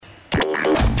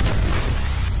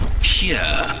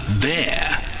Here, there,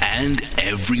 and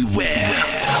everywhere.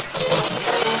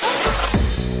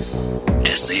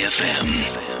 SAFM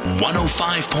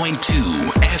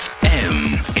 105.2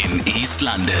 FM in East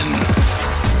London.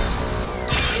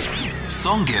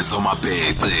 Songezo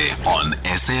Mapete on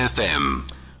SAFM.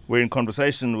 We're in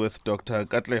conversation with Dr.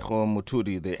 Katlego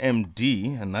Mothudi, the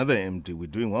MD, another MD. We're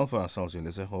doing well for ourselves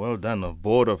here. Well done, of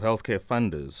Board of Healthcare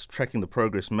Funders, tracking the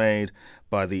progress made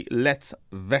by the Let's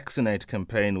Vaccinate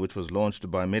campaign, which was launched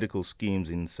by medical schemes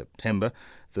in September.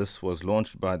 This was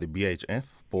launched by the BHF,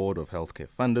 Board of Healthcare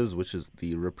Funders, which is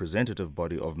the representative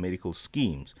body of medical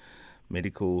schemes.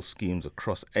 Medical schemes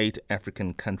across 8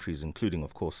 African countries, including,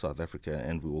 of course, South Africa,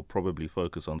 and we will probably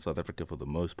focus on South Africa for the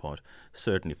most part,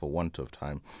 certainly for want of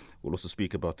time. We'll also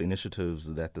speak about the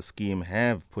initiatives that the scheme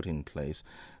have put in place,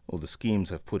 or the schemes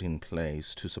have put in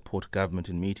place to support government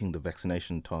in meeting the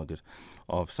vaccination target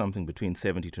of something between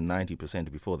 70 to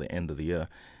 90% before the end of the year.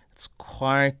 It's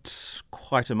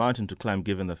quite a mountain to climb,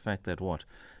 given the fact that,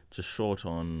 just short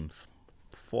on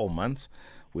 4 months,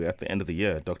 we're at the end of the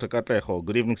year. Dr. Katlego,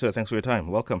 good evening, sir. Thanks for your time.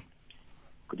 Welcome.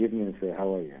 Good evening, sir.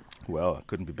 How are you? Well, I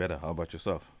couldn't be better. How about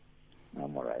yourself?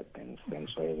 I'm all right.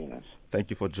 Thanks for having us. Thank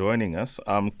you for joining us.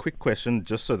 Quick question,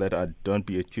 just so that I don't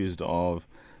be accused of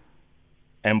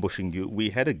ambushing you.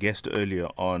 We had a guest earlier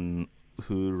on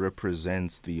who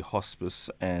represents the Hospice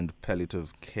and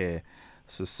Palliative Care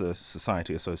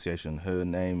Society Association. Her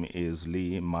name is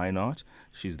Lee Meinert.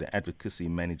 She's the advocacy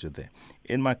manager there.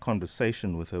 In my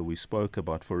conversation with her, we spoke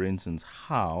about, for instance,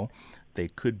 how there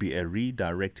could be a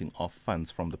redirecting of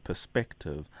funds from the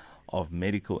perspective of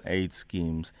medical aid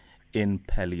schemes in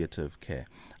palliative care.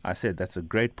 I said that's a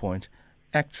great point.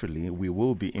 Actually, we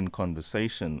will be in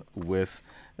conversation with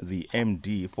the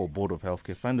MD for Board of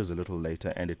Healthcare Funders a little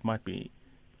later, and it might be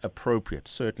appropriate,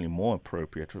 certainly more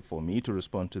appropriate for me to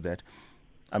respond to that.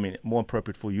 More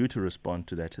appropriate for you to respond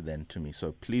to that than to me.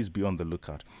 So please be on the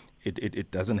lookout.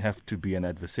 It doesn't have to be an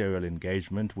adversarial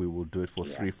engagement. We will do it for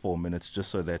 3-4 minutes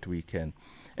just so that we can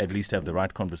at least have the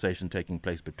right conversation taking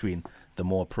place between the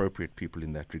more appropriate people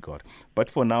in that regard. But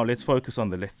for now, let's focus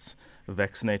on the Let's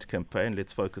Vaccinate campaign.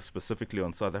 Let's focus specifically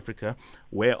on South Africa.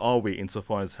 Where are we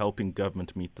insofar as helping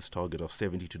government meet this target of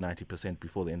 70 to 90%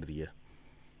 before the end of the year?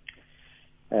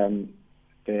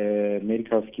 The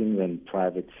medical schemes and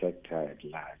private sector at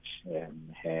large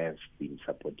have been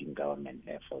supporting government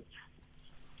efforts,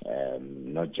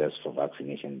 not just for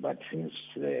vaccination, but since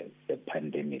the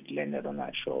pandemic landed on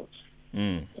our shores,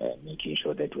 making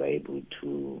sure that we're able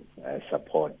to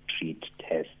support, treat,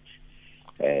 test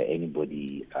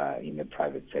anybody in the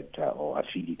private sector or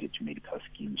affiliated to medical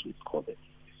schemes with COVID.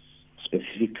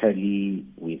 Specifically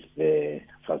with the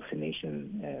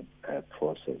vaccination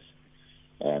process.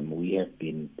 We have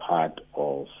been part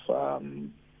of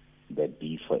the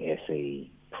B4SA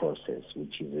process,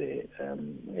 which is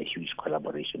a huge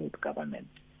collaboration with government.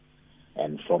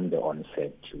 And from the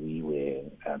onset, we were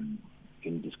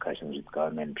in discussions with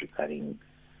government regarding,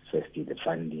 firstly, the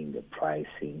funding, the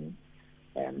pricing,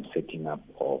 setting up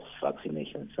of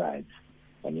vaccination sites,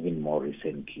 and even more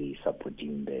recently,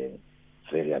 supporting the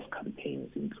various campaigns,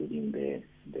 including the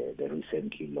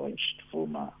recently launched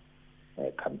FUMA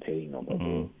campaign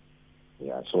over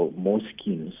there. So most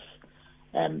schemes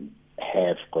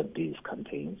have got these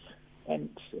campaigns, and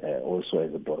also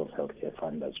as a Board of Healthcare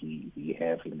Funders, we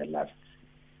have in the last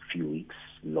few weeks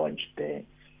launched the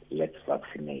Let's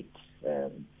Vaccinate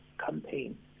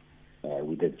campaign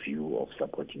with a view of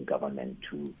supporting government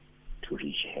to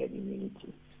reach herd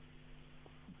immunity.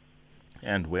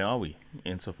 And where are we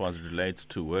insofar as it relates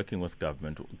to working with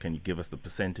government? Can you give us the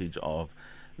percentage of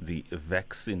the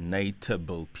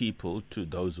vaccinatable people to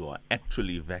those who are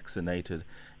actually vaccinated?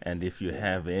 And if you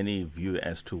have any view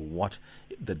as to what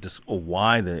or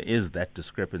why there is that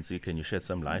discrepancy, can you shed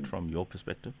some light from your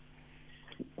perspective?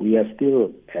 We are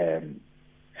still a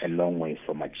long way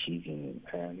from achieving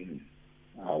the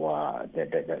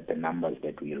numbers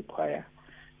that we require.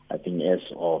 I think as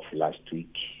of last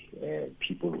week,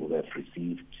 people who have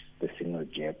received the single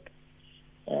jab,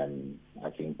 I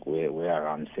think we're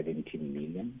around 17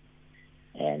 million,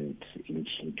 and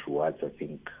inching towards, I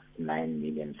think, 9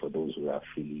 million for those who are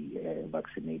fully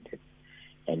vaccinated.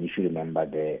 And if you remember,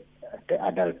 the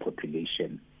adult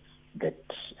population that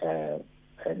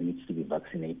needs to be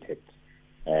vaccinated,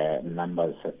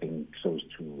 numbers, I think, close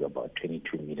to about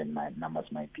 22 million. Numbers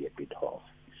might be a bit off.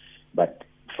 But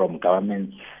from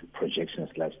government's projections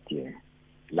last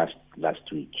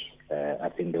week, I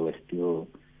think there were still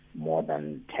more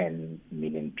than 10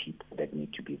 million people that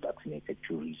need to be vaccinated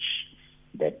to reach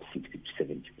that 60 to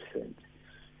 70%.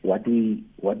 What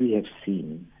we have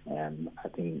seen, I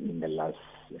think, in the last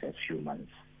few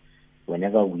months,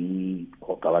 whenever we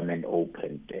or government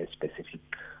opened a specific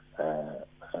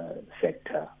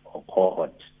sector or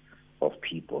cohort of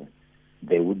people,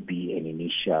 there would be an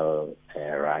initial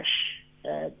rush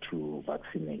to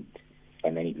vaccinate,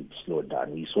 and then it would slow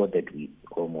down. We saw that with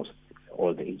almost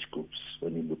all the age groups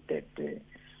when we looked at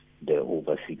the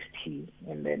over 60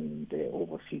 and then the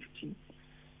over 50,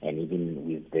 and even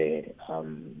with the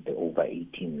over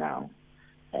 18 now.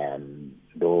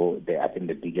 Though I think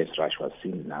the biggest rush was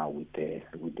seen now with the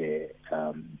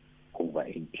over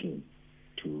 18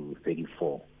 to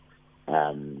 34,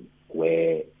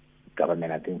 where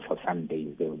government, I think for some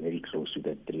days they were very close to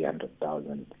the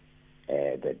 300,000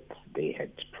 that they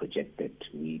had projected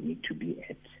we need to be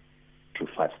at to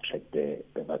fast track the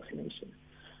vaccination.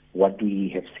 What we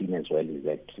have seen as well is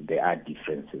that there are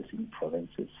differences in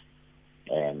provinces.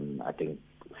 I think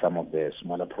some of the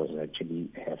smaller provinces actually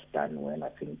have done well. I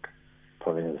think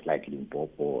provinces like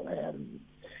Limpopo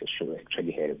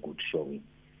actually had a good showing.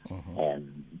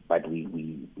 But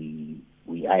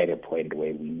we are at a point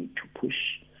where we need to push.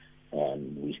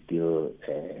 We still,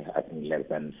 I think, less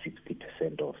than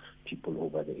 60% of people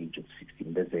over the age of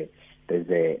 16. There's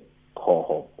a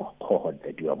cohort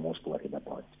that you are most worried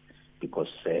about, because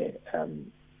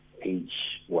age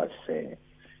was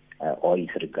or is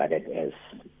regarded as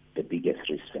the biggest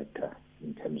risk factor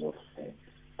in terms of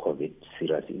COVID,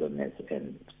 serious illness,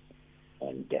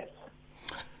 and death.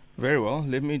 Very well.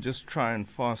 Let me just try and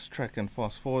fast track and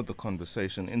fast forward the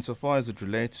conversation. Insofar as it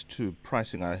relates to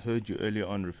pricing, I heard you earlier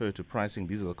on refer to pricing.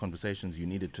 These are the conversations you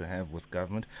needed to have with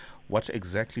government. What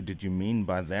exactly did you mean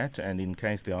by that? And in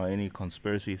case there are any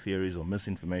conspiracy theories or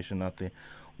misinformation out there,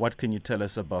 what can you tell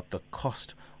us about the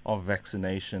cost of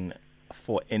vaccination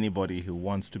for anybody who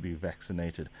wants to be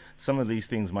vaccinated? Some of these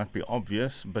things might be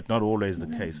obvious, but not always the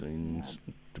case,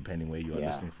 depending where you are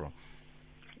listening from.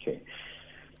 Okay.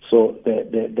 So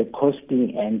the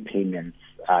costing and payments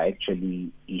are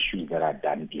actually issues that are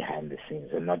done behind the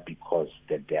scenes, and not because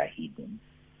that they are hidden,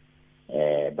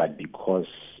 but because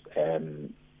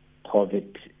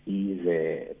COVID is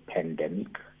a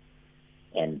pandemic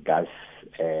and thus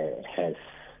has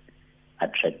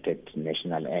attracted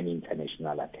national and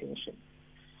international attention.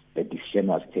 The decision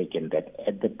was taken that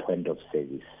at the point of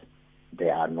service,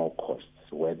 there are no costs,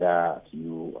 whether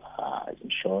you are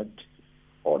insured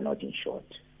or not insured.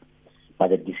 But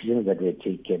the decisions that were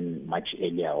taken much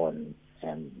earlier on,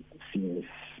 since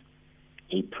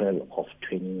April of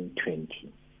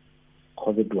 2020,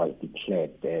 COVID was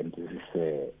declared, and this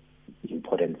is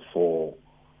important for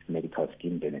medical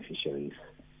scheme beneficiaries.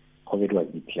 COVID was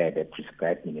declared a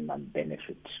prescribed minimum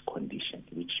benefit condition,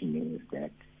 which means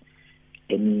that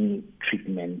any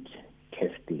treatment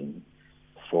testing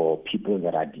for people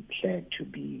that are declared to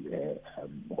be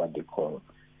what they call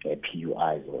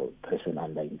PUIs, or person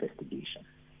under investigation,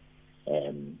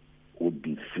 would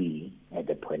be free at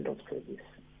the point of service.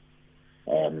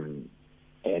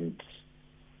 And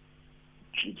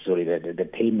sorry, the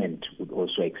payment would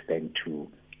also extend to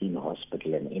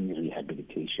in-hospital and any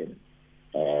rehabilitation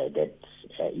that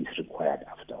is required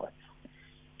afterwards.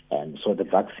 So the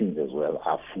vaccines as well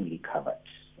are fully covered.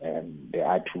 There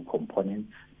are two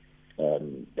components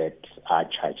that are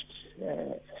charged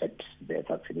at the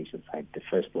vaccination site. The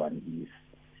first one is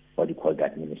what you call the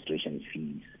administration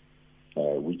fees,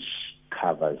 which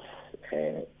covers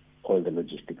all the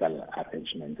logistical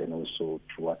arrangements and also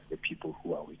towards the people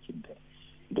who are working there.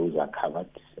 Those are covered.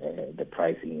 The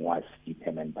pricing was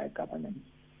determined by government.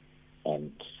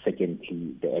 And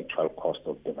secondly, the actual cost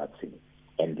of the vaccine.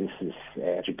 And this is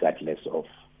regardless of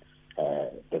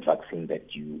the vaccine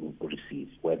that you receive,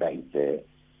 whether it's the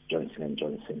Johnson &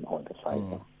 Johnson or the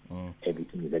Pfizer.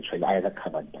 Everything is actually either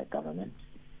covered by government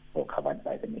or covered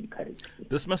by the medical scheme.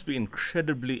 This must be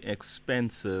incredibly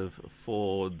expensive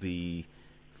for the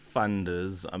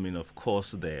funders. I mean, of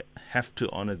course, they have to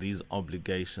honor these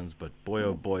obligations, but boy,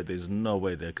 oh boy, there's no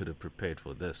way they could have prepared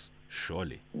for this,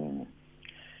 surely.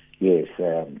 Yes,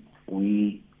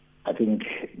 I think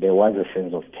there was a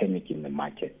sense of panic in the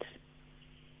market.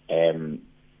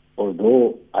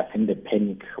 Although I think the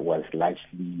panic was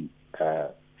largely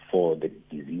for the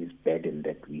disease burden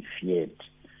that we feared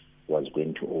was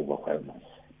going to overwhelm us.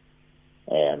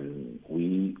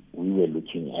 We were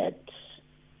looking at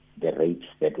the rates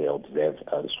that were observed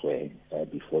elsewhere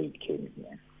before it came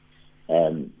here.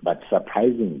 But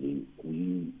surprisingly,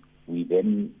 we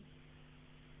then,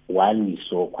 while we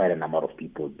saw quite a number of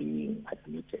people being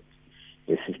admitted,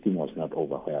 the system was not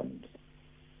overwhelmed.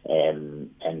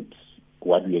 And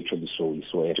what we actually saw, we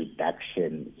saw a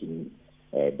reduction in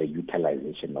the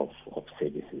utilization of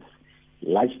services,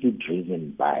 largely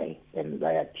driven by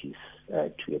anxieties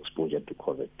to exposure to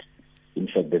COVID. In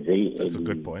fact, the very That's early, a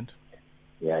good point.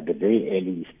 Yeah, the very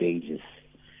early stages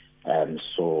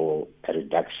saw a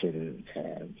reduction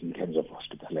in terms of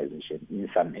hospitalization in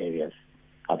some areas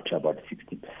up to about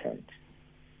 60%.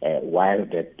 While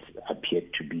that appeared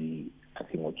to be, I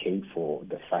think, okay for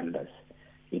the funders,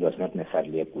 it was not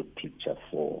necessarily a good picture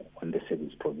on the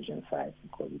service provision side,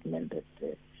 because it meant that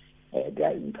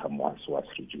their income was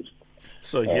reduced.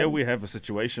 So here we have a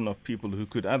situation of people who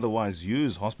could otherwise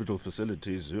use hospital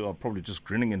facilities, who are probably just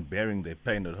grinning and bearing their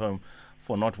pain at home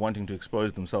for not wanting to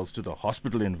expose themselves to the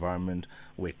hospital environment,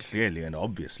 where clearly and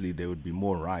obviously there would be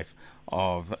more rife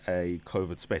of a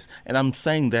COVID space. And I'm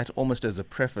saying that almost as a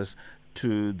preface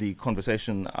to the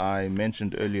conversation I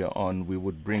mentioned earlier on. We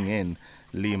would bring in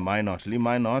Lee Minot. Lee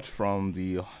Minot from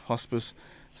the Hospice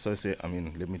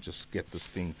Association. Let me just get this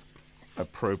thing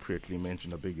appropriately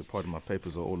mentioned. I beg your pardon, my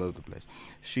papers are all over the place.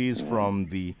 She's from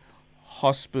the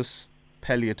Hospice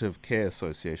Palliative Care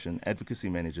Association, Advocacy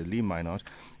Manager Lee Minot.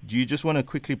 Do you just want to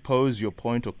quickly pose your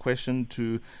point or question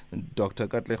to Dr.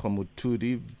 Katlego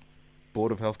Mothudi,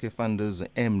 Board of Healthcare Funders,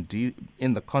 MD,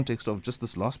 in the context of just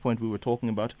this last point we were talking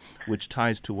about, which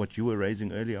ties to what you were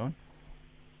raising earlier on?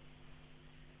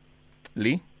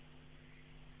 Lee?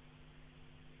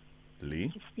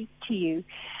 To speak to you.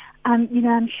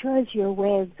 I'm sure, as you're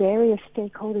aware, various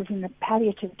stakeholders in the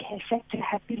palliative care sector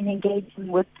have been engaging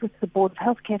with the Board of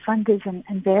Healthcare Funders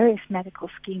and various medical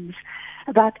schemes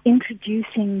about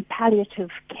introducing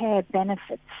palliative care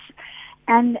benefits.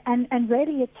 And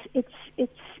really, it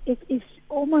is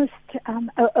almost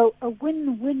a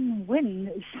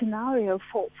win-win-win scenario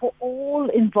for all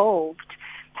involved: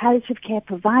 palliative care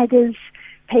providers,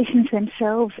 patients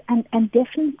themselves, and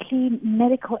definitely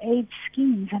medical aid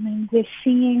schemes. We're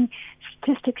seeing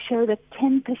statistics show that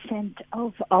 10%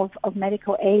 of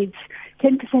medical aids,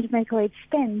 10% of medical aid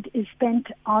spend is spent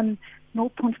on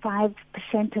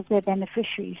 0.5% of their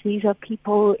beneficiaries. These are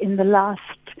people in the last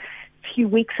few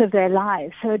weeks of their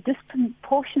lives. So a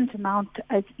disproportionate amount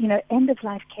of,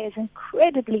 end-of-life care is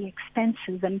incredibly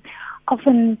expensive, and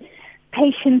often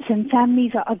patients and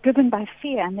families are driven by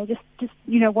fear, and they just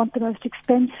want the most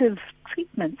expensive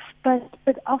treatments. But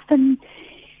often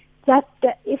that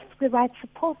if the right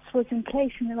supports was in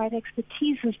place and the right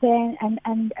expertise was there,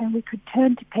 and we could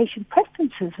turn to patient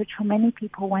preferences, which for many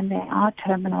people when they are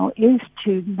terminal is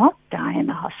to not die in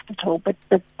a hospital, but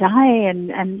die and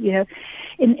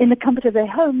in the comfort of their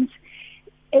homes.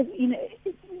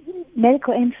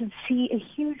 Medical aids would see a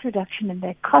huge reduction in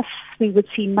their costs. We would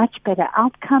see much better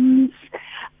outcomes.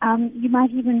 You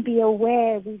might even be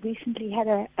aware, we recently had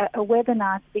a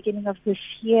webinar at the beginning of this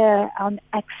year on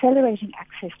accelerating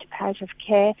access to palliative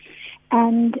care.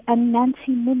 And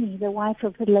Nancy Minnie, the wife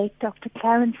of the late Dr.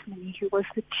 Clarence Minnie, who was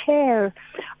the chair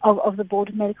of the Board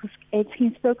of Medical Aid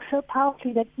Schemes, spoke so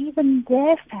powerfully that even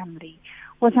their family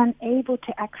was unable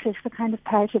to access the kind of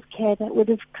palliative care that would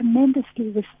have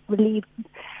tremendously relieved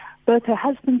both her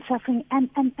husband's suffering and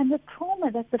the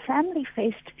trauma that the family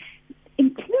faced,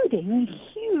 including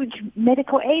huge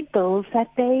medical aid bills that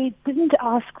they didn't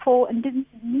ask for and didn't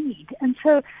need. And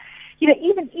so,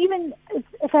 even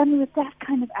a family with that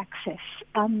kind of access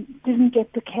didn't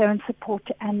get the care and support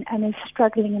and is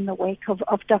struggling in the wake of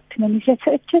Dr. Minnie's death.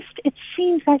 So it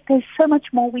seems like there's so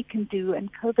much more we can do,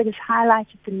 and COVID has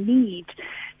highlighted the need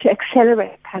to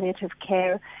accelerate palliative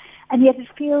care. And yet it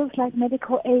feels like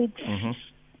medical aids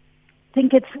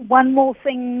think it's one more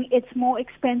thing, it's more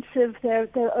expensive, they're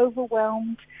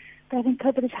overwhelmed. But I think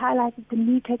COVID has highlighted the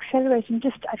need to accelerate. And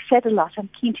I've said a lot. I'm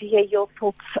keen to hear your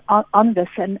thoughts on this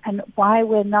and why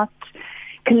we're not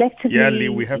collectively. Yeah, Lee,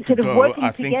 we have to go.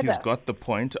 I think together. He's got the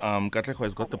point. Katlego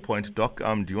has got the point. Doc,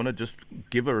 do you want to just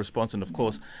give a response? And of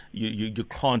course, you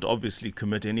can't obviously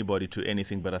commit anybody to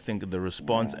anything, but I think the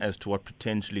response as to what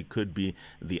potentially could be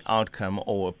the outcome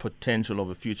or a potential of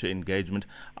a future engagement,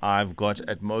 I've got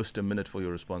at most a minute for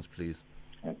your response, please.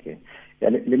 Okay. Yeah,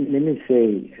 let me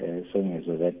say, Sonia,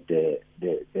 so that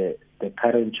the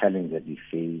current challenge that we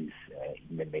face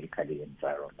in the medical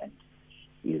environment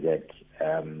is that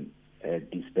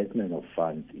disbursement of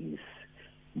funds is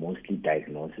mostly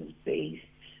diagnosis-based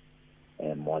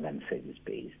more than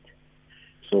service-based.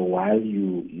 So while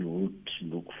you would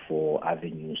look for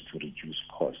avenues to reduce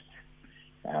costs,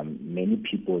 many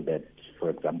people that, for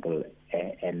example,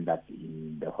 end up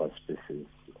in the hospices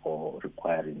or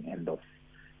requiring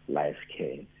end-of-life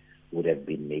care would have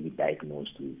been maybe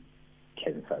diagnosed with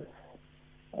cancers,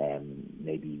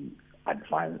 maybe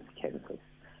advanced cancers.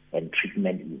 And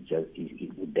treatment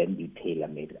it would then be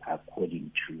tailor-made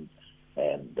according to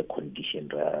the condition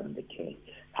rather than the care.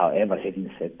 However,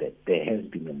 having said that, there has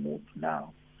been a move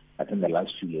now. I think in the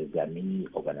last 2 years, there are many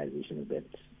organizations that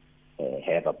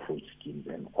have approach schemes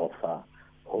and offer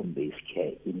home-based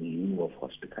care in lieu of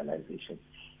hospitalization.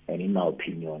 And in my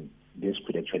opinion, this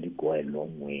could actually go a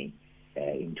long way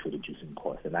into reducing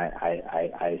costs. And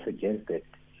I suggest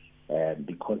that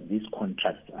because these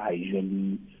contracts are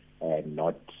usually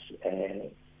not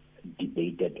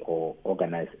debated or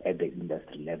organized at the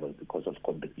industry level because of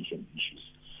competition issues,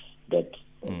 that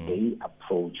they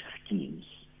approach schemes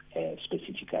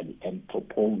specifically and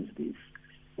propose this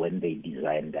when they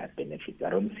design their benefits. I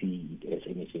don't see it as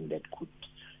anything that could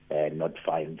not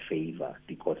find favor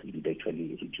because it would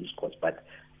actually reduce costs. But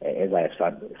as I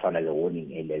sounded a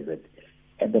warning earlier, that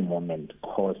at the moment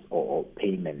costs or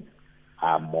payments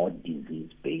are more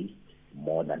disease-based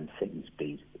more than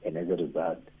service-based. And as a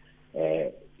result,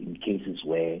 in cases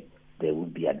where there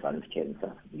would be advanced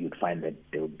cancer, you'd find that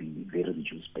there would be very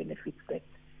reduced benefits that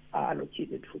are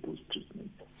allocated for those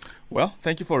treatments. Well,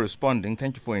 thank you for responding.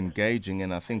 Thank you for engaging.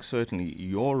 And I think certainly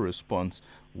your response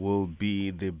will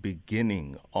be the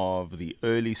beginning of the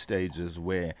early stages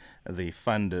where the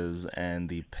funders and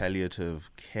the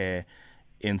palliative care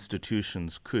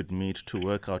institutions could meet to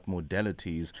work out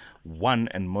modalities, one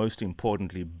and most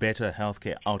importantly, better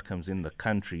healthcare outcomes in the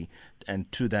country,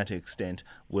 and to that extent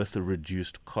with the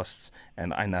reduced costs.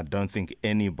 And I don't think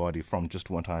anybody from just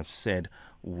what I've said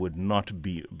would not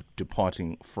be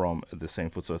departing from the same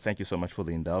foot. So thank you so much for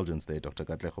the indulgence there, Dr.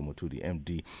 Katlego Mothudi,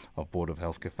 MD of Board of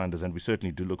Healthcare Funders. And we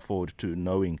certainly do look forward to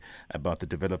knowing about the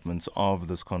developments of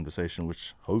this conversation,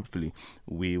 which hopefully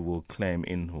we will claim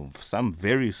in some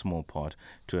very small part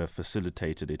to have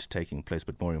facilitated it taking place,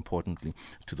 but more importantly,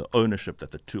 to the ownership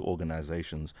that the two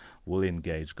organizations will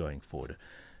engage going forward.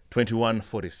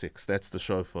 21:46. That's the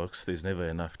show, folks. There's never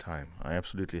enough time. I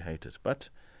absolutely hate it. But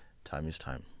time is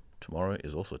time. Tomorrow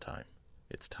is also time.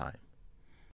 It's time.